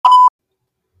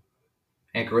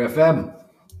Anchor FM.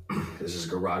 This is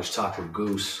Garage Talk with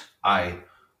Goose.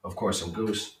 Of course, am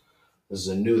Goose. This is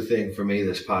a new thing for me.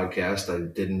 This podcast.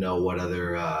 I didn't know what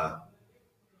other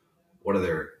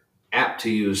app to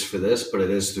use for this, but it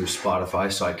is through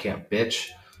Spotify, so I can't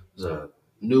bitch. It's a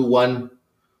new one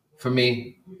for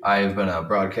me. I've been a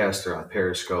broadcaster on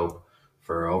Periscope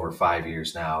for over 5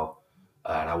 years now,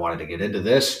 and I wanted to get into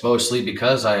this mostly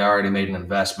because I already made an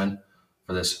investment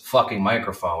for this fucking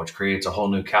microphone, which creates a whole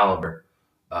new caliber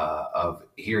of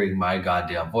hearing my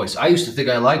goddamn voice. I used to think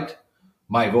I liked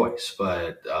my voice,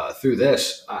 but through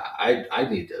this, I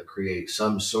need to create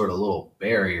some sort of little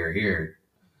barrier here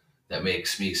that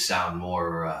makes me sound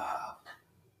more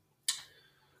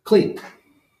clean.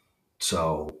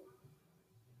 So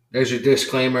there's your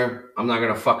disclaimer. I'm not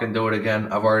gonna fucking do it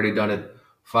again. I've already done it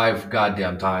 5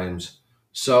 goddamn times.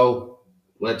 So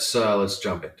let's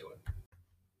jump into it.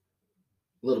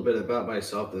 A little bit about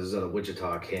myself. This is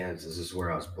Wichita, Kansas. This is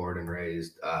where I was born and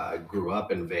raised. I grew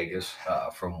up in Vegas.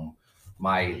 From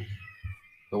my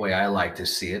the way I like to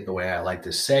see it, the way I like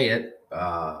to say it,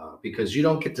 because you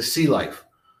don't get to see life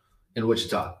in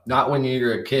Wichita. Not when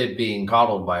you're a kid being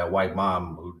coddled by a white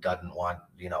mom who doesn't want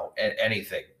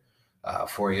anything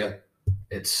for you.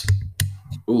 It's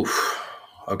oof.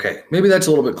 Okay, maybe that's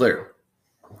a little bit clearer.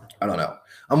 I don't know.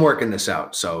 I'm working this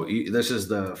out, so this is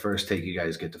the first take you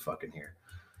guys get to fucking hear.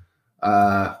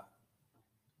 Uh,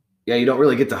 yeah, you don't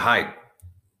really get to hide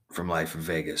from life in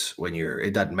Vegas when you're.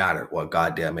 It doesn't matter what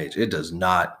goddamn age. It does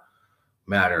not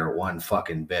matter one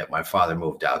fucking bit. My father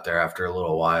moved out there after a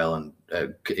little while, and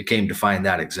it came to find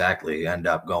that exactly. End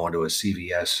up going to a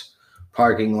CVS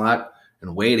parking lot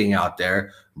and waiting out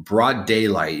there, broad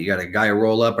daylight. You got a guy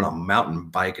roll up on a mountain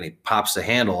bike, and he pops the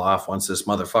handle off once this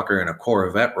motherfucker in a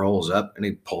Corvette rolls up, and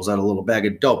he pulls out a little bag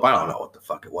of dope. I don't know what the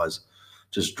fuck it was,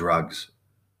 just drugs.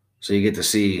 So you get to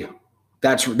see.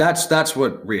 That's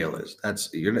what real is.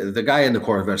 The guy in the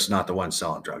Corvette's not the one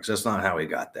selling drugs. That's not how he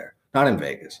got there. Not in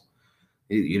Vegas.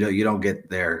 You don't get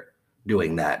there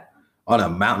doing that. On a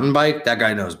mountain bike, that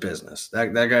guy knows business.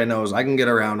 That guy knows I can get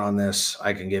around on this.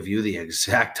 I can give you the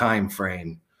exact time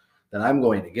frame that I'm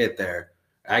going to get there.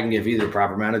 I can give you the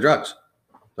proper amount of drugs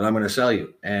that I'm going to sell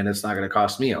you, and it's not going to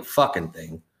cost me a fucking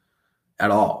thing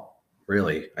at all.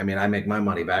 Really, I mean, I make my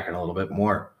money back and a little bit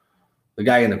more. The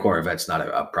guy in the Corvette's not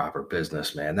a proper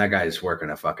businessman. That guy's working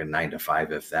a fucking 9 to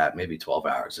 5, if that, maybe 12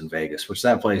 hours in Vegas, which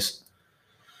that place,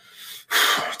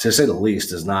 to say the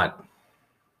least, is not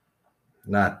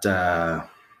the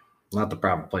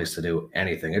proper place to do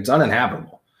anything. It's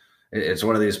uninhabitable. It's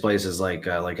one of these places like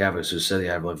Havasu City.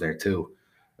 I've lived there too.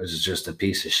 Which is just a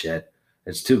piece of shit.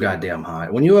 It's too goddamn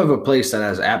hot. When you have a place that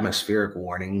has atmospheric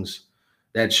warnings,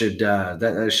 that should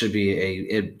be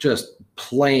a just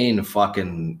plain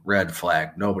fucking red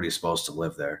flag. Nobody's supposed to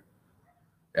live there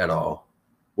at all.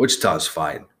 Wichita's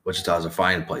fine. Wichita's a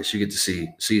fine place. You get to see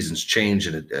seasons change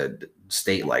in a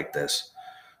state like this.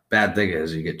 Bad thing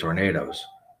is you get tornadoes.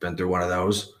 Been through one of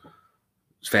those.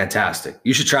 It's fantastic.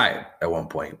 You should try it at one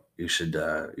point. You should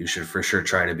for sure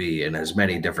try to be in as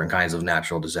many different kinds of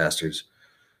natural disasters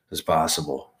as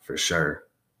possible, for sure.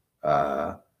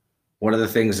 One of the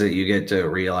things that you get to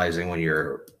realizing when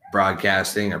you're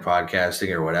broadcasting or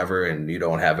podcasting or whatever, and you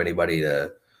don't have anybody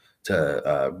to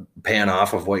pan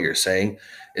off of what you're saying,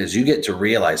 is you get to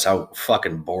realize how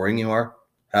fucking boring you are,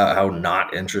 how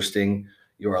not interesting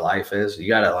your life is. You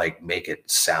got to like make it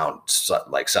sound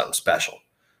like something special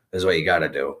is what you got to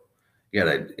do. You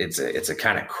got to, it's a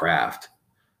kind of craft.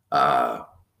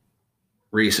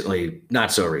 Recently,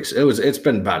 not so recent. It's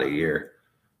been about a year.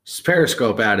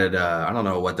 Periscope added, I don't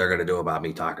know what they're going to do about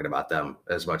me talking about them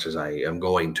as much as I am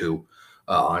going to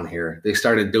on here. They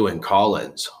started doing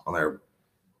call-ins on their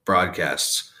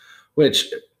broadcasts,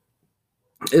 which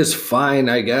is fine,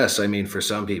 I guess. I mean, for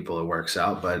some people it works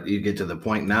out, but you get to the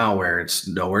point now where it's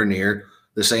nowhere near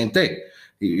the same thing.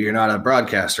 You're not a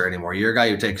broadcaster anymore. You're a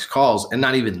guy who takes calls, and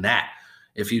not even that.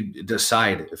 If you just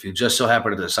so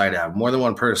happen to decide to have more than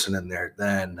one person in there,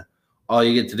 then all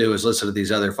you get to do is listen to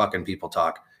these other fucking people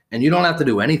talk. And you don't have to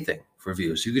do anything for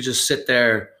views. You could just sit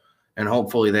there and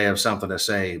hopefully they have something to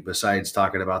say besides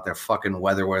talking about their fucking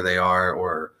weather where they are,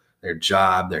 or their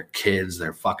job, their kids,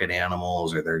 their fucking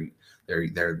animals, or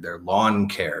their lawn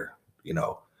care,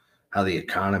 how the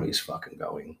economy's fucking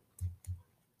going.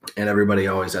 And everybody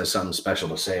always has something special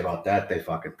to say about that, they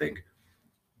fucking think.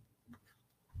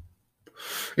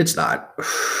 It's not.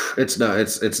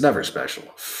 It's never special.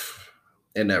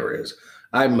 It never is.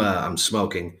 I'm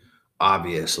smoking,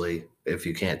 obviously, if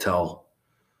you can't tell.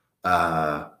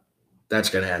 That's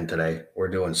gonna end today. We're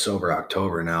doing sober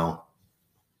October now.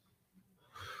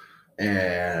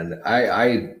 And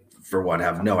I for one,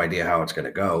 have no idea how it's going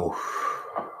to go,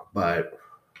 but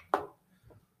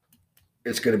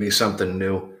it's going to be something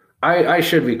new. I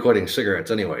should be quitting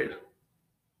cigarettes anyways.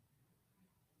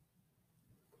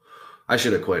 I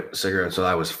should have quit cigarettes when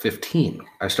I was 15.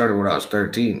 I started when I was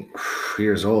 13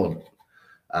 years old.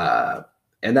 Uh,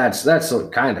 and that's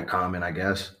kind of common, I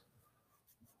guess.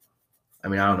 I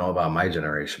mean, I don't know about my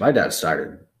generation. My dad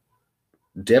started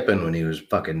dipping when he was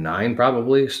fucking 9,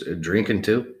 probably drinking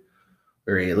too,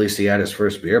 or at least he had his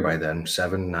first beer by then,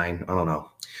 7, 9. I don't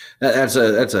know. That's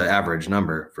an average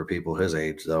number for people his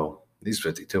age, though. He's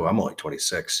 52. I'm only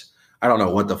 26. I don't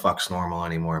know what the fuck's normal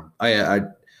anymore. I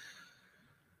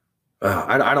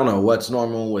don't know what's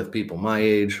normal with people my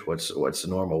age. What's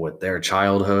normal with their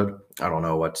childhood. I don't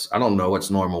know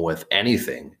what's normal with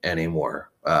anything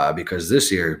anymore. Because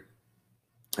this year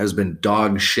has been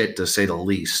dog shit to say the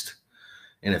least.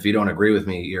 And if you don't agree with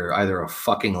me, you're either a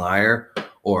fucking liar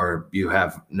or you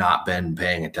have not been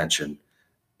paying attention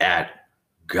at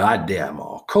goddamn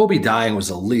all. Kobe dying was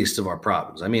the least of our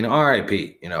problems. I mean,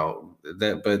 R.I.P.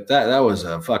 But that was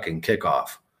a fucking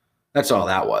kickoff. That's all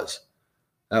that was.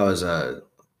 That was a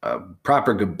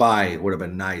proper goodbye. Would have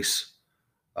been nice.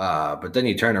 But then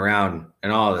you turn around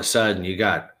and all of a sudden you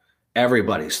got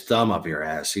everybody's thumb up your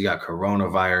ass. You got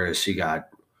coronavirus. You got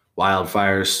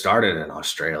wildfires started in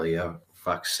Australia.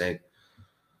 Fuck's sake.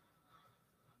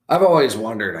 I've always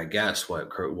wondered, I guess, what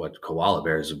koala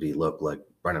bears would look like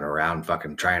running around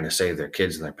fucking trying to save their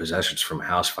kids and their possessions from a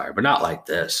house fire, but not like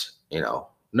this,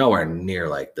 nowhere near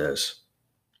like this.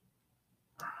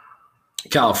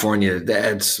 California,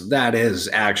 that is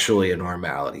actually a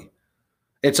normality.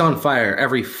 It's on fire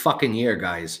every fucking year,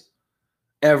 guys.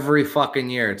 Every fucking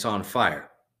year it's on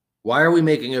fire. Why are we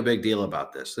making a big deal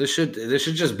about this? This should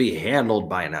just be handled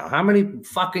by now. How many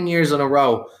fucking years in a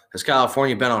row has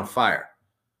California been on fire?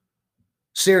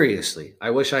 Seriously, I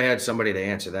wish I had somebody to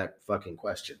answer that fucking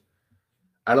question.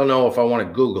 I don't know if I want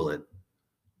to Google it,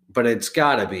 but it's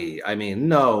got to be. I mean,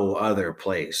 no other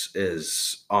place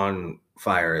is on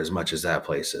fire as much as that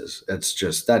place is.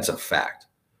 That's a fact.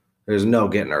 There's no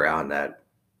getting around that.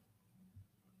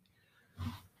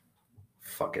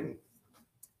 Fucking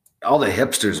all the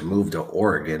hipsters moved to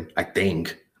Oregon, I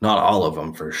think. Not all of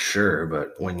them for sure,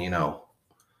 but when your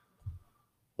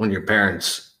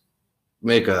parents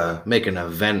make an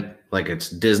event like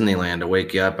it's Disneyland to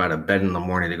wake you up out of bed in the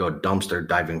morning to go dumpster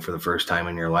diving for the first time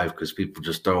in your life because people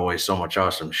just throw away so much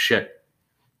awesome shit.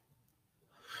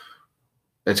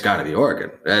 It's got to be Oregon.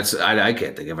 I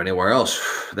can't think of anywhere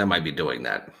else that might be doing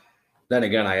that. Then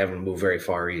again, I haven't moved very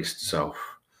far east, so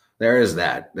there is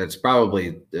that. That's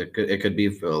probably it could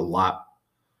be a lot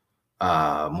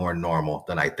more normal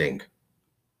than I think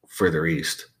further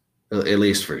east, at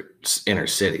least for inner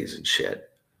cities and shit.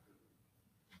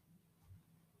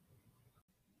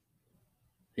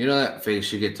 You know that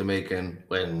face you get to making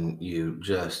when you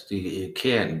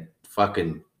can't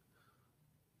fucking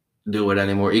do it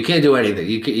anymore. You can't do anything.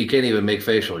 You can't even make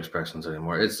facial expressions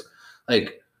anymore. It's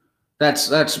like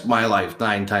that's my life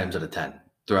 9 times out of 10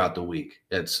 throughout the week.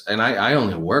 And I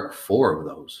only work 4 of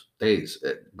those days,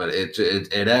 but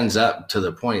it ends up to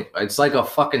the point. It's like a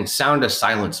fucking Sound of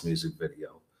Silence music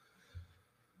video.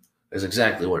 Is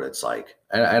exactly what it's like,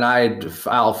 and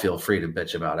I'll feel free to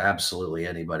bitch about absolutely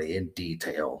anybody in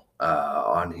detail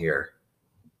on here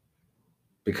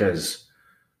because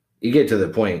you get to the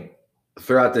point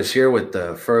throughout this year with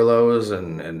the furloughs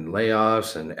and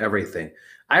layoffs and everything.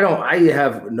 I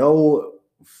have no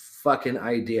fucking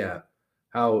idea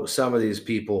how some of these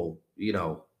people,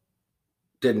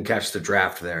 didn't catch the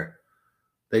draft there.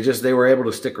 They were able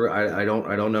to stick around. I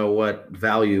don't know what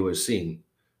value is seen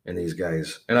in these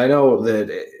guys. And I know that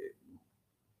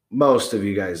most of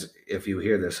you guys, if you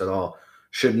hear this at all,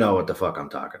 should know what the fuck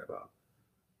I'm talking about.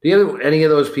 Do you have any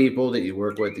of those people that you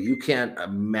work with that you can't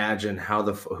imagine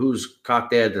whose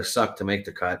cock they had to suck to make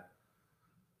the cut?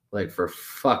 Like, for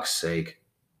fuck's sake.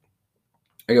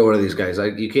 I got one of these guys.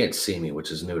 You can't see me, which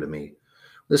is new to me.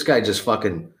 This guy just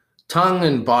fucking tongue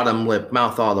and bottom lip,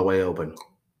 mouth all the way open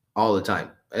all the time.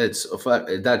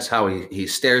 That's how he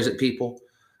stares at people,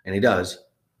 and he does.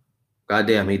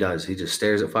 Goddamn, he does. He just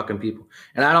stares at fucking people.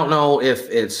 And I don't know if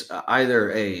it's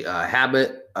either a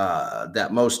habit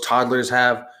that most toddlers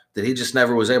have that he just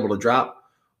never was able to drop,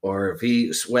 or if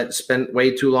he spent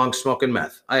way too long smoking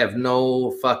meth. I have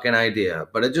no fucking idea,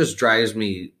 but it just drives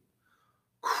me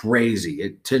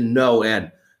crazy to no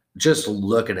end just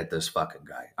looking at this fucking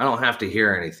guy. I don't have to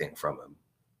hear anything from him.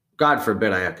 God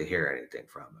forbid I have to hear anything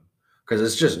from him because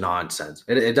it's just nonsense.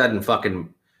 It doesn't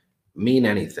fucking mean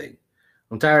anything.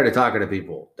 I'm tired of talking to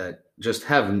people that just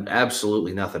have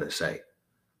absolutely nothing to say.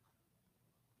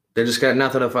 They just got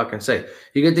nothing to fucking say.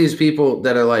 You get these people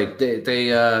that are like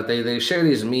they share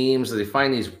these memes. They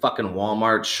find these fucking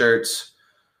Walmart shirts,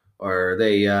 or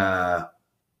they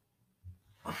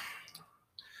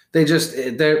just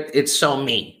it's so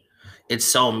me. It's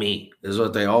so me is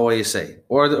what they always say,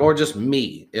 or just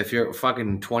me. If you're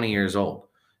fucking 20 years old,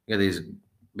 you know these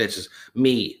bitches.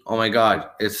 Me, oh my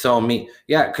god, it's so me.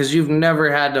 Yeah, because you've never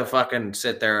had to fucking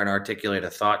sit there and articulate a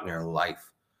thought in your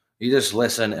life. You just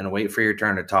listen and wait for your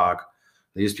turn to talk.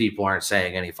 These people aren't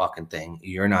saying any fucking thing.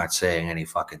 You're not saying any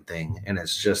fucking thing, and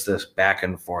it's just this back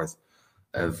and forth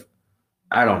of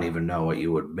I don't even know what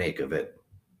you would make of it.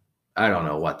 I don't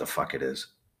know what the fuck it is.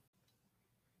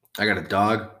 I got a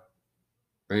dog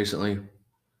recently.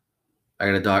 I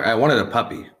got a dog. I wanted a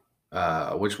puppy,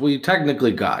 which we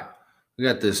technically got. We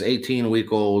got this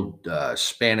 18-week-old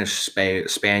Spanish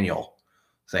spaniel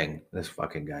thing. This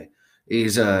fucking guy.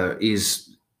 He's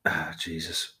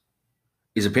Jesus.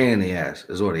 He's a pain in the ass,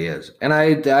 is what he is. And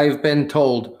I've been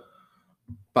told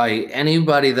by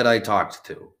anybody that I talked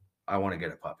to, I want to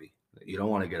get a puppy. You don't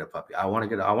want to get a puppy. I want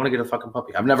to get a fucking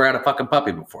puppy. I've never had a fucking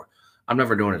puppy before. I'm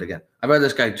never doing it again. I've had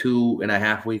this guy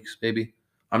 2.5 weeks, maybe.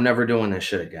 I'm never doing this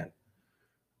shit again.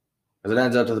 Because it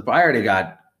ends up to I already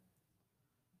got.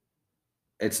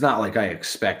 It's not like I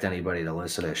expect anybody to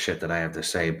listen to shit that I have to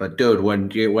say, but dude, when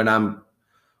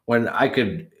I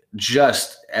could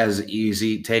just as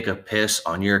easy take a piss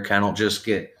on your kennel, just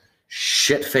get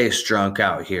shit-faced drunk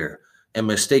out here and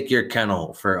mistake your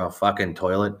kennel for a fucking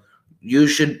toilet, you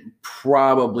should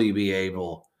probably be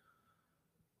able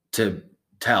to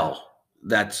tell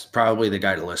that's probably the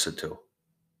guy to listen to.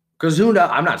 Because who knows?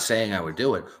 I'm not saying I would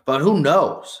do it, but who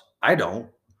knows? I don't.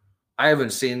 I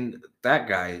haven't seen that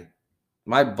guy,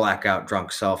 my blackout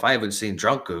drunk self. I haven't seen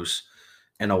Drunk Goose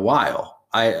in a while.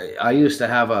 I used to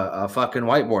have a fucking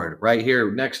whiteboard right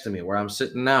here next to me where I'm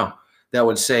sitting now that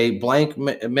would say blank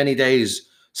many days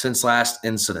since last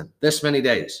incident. This many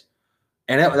days.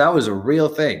 And that was a real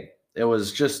thing. It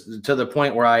was just to the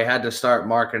point where I had to start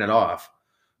marking it off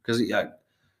because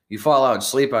you fall out and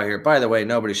sleep out here. By the way,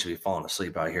 nobody should be falling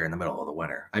asleep out here in the middle of the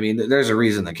winter. I mean, there's a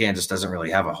reason that Kansas doesn't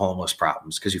really have a homeless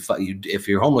problems because if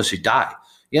you're homeless, you die.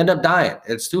 You end up dying.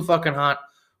 It's too fucking hot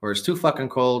or it's too fucking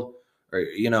cold. Or,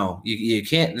 you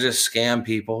can't just scam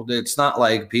people. It's not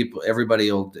like everybody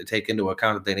will take into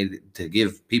account that they need to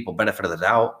give people benefit of the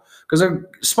doubt because they're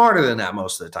smarter than that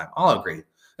most of the time. I'll agree.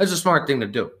 That's a smart thing to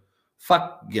do.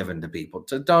 Fuck giving to people.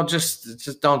 Don't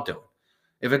just don't do it.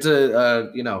 If it's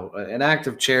an act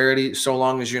of charity, so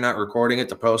long as you're not recording it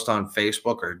to post on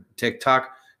Facebook or TikTok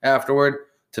afterward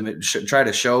to try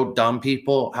to show dumb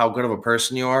people how good of a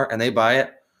person you are and they buy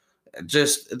it,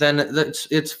 then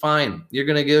it's fine. You're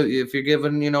gonna if you're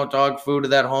giving dog food to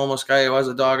that homeless guy who has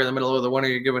a dog in the middle of the winter,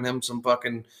 you're giving him some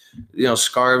fucking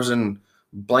scarves and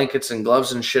blankets and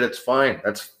gloves and shit. It's fine.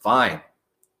 That's fine.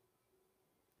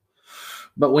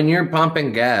 But when you're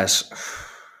pumping gas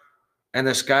and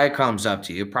this guy comes up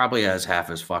to you, probably has half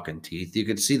his fucking teeth, you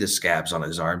could see the scabs on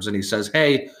his arms, and he says,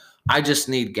 "Hey, I just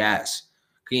need gas.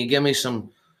 Can you give me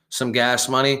some gas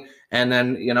money?" And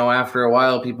then, after a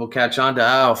while, people catch on to,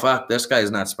 oh, fuck, this guy's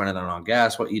not spending it on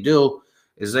gas. What you do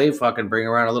is they fucking bring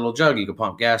around a little jug. You can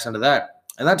pump gas into that.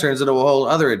 And that turns into a whole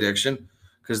other addiction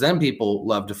because then people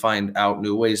love to find out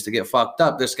new ways to get fucked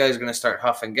up. This guy's going to start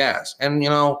huffing gas. And,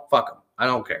 fuck him. I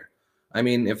don't care. I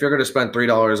mean, if you're going to spend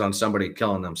 $3 on somebody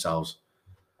killing themselves,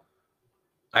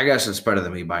 I guess it's better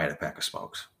than me buying a pack of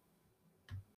smokes.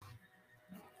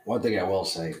 One thing I will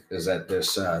say is that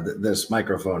this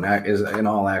microphone is, in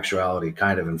all actuality,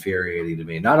 kind of infuriating to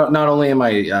me. Not only am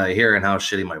I hearing how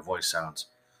shitty my voice sounds,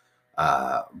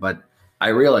 but I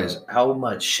realize how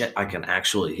much shit I can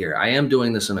actually hear. I am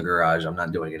doing this in a garage. I'm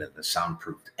not doing it at the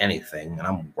soundproofed anything, and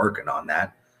I'm working on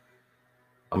that.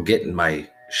 I'm getting my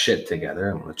shit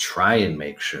together. I'm going to try and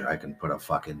make sure I can put a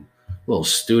fucking little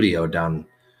studio down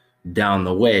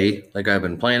the way like I've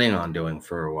been planning on doing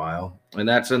for a while. And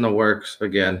that's in the works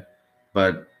again.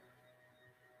 But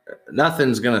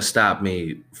nothing's going to stop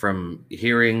me from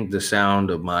hearing the sound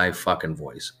of my fucking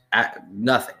voice.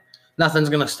 Nothing. Nothing's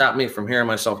going to stop me from hearing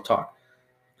myself talk.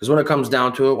 Because when it comes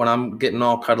down to it, when I'm getting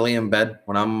all cuddly in bed,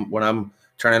 when I'm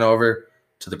turning over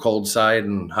to the cold side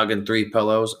and hugging 3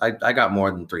 pillows, I got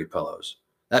more than 3 pillows.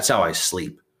 That's how I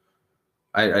sleep.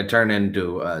 I turn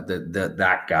into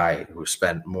that guy who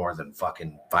spent more than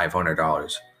fucking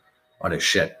 $500 on his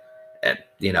shit. And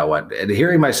you know what? And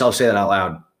hearing myself say that out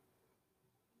loud,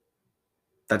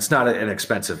 that's not an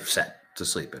expensive set to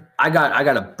sleep in. I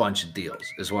got a bunch of deals,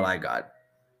 is what I got.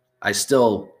 I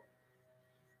still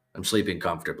am sleeping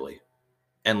comfortably.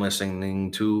 and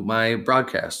listening to my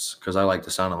broadcasts because I like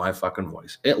the sound of my fucking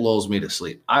voice. It lulls me to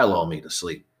sleep. I lull me to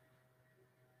sleep.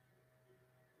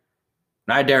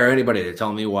 And I dare anybody to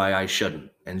tell me why I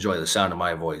shouldn't enjoy the sound of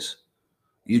my voice.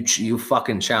 You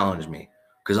fucking challenge me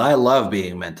because I love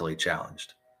being mentally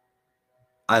challenged.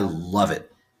 I love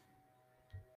it.